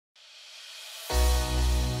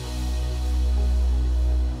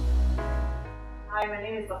Hi, my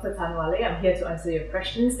name is Dr. Tan Wale. I'm here to answer your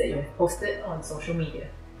questions that you have posted on social media.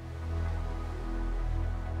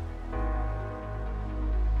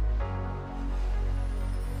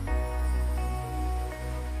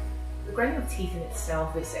 The grinding of teeth in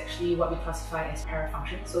itself is actually what we classify as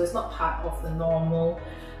parafunction, so it's not part of the normal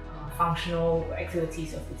functional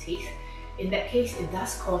activities of the teeth. In that case, it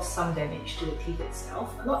does cause some damage to the teeth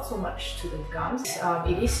itself, not so much to the gums.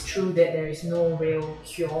 It is true that there is no real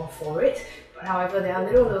cure for it, but however, there are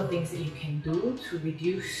little things that you can do to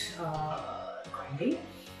reduce grinding.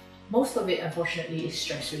 Most of it, unfortunately, is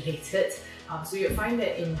stress related. So you'll find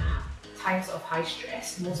that in times of high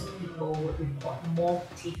stress, most people would report more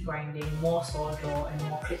teeth grinding, more sore jaw, and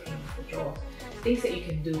more clipping of the jaw. Things that you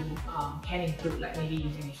can do can include like maybe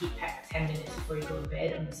using a heat pack 10 minutes before you go to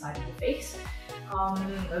bed on the side of the face.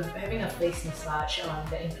 Having a face massage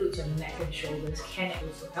that includes your neck and shoulders can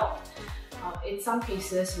also help. In some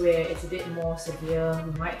cases where it's a bit more severe,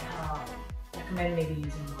 we might recommend maybe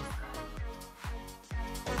using mouth guard.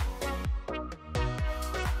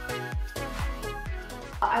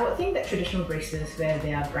 I would think that traditional braces where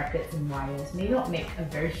there are brackets and wires may not make a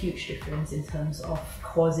very huge difference in terms of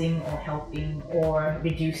causing or helping or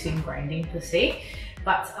reducing grinding per se.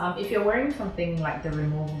 But if you're wearing something like the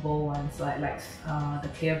removable ones, like the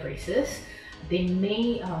clear braces, they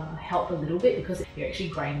may help a little bit because you're actually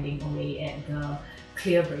grinding away at the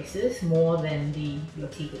clear braces more than your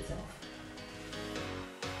teeth itself.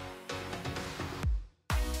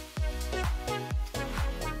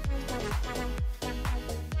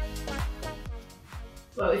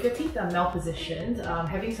 Well, if your teeth are malpositioned,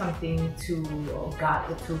 having something to guard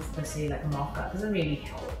the tooth per se, like a mouth guard, doesn't really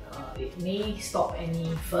help. It may stop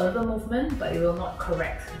any further movement, but it will not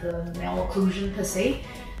correct the malocclusion per se.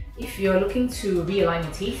 If you're looking to realign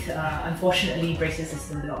your teeth, unfortunately braces is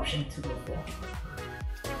still the option to go for.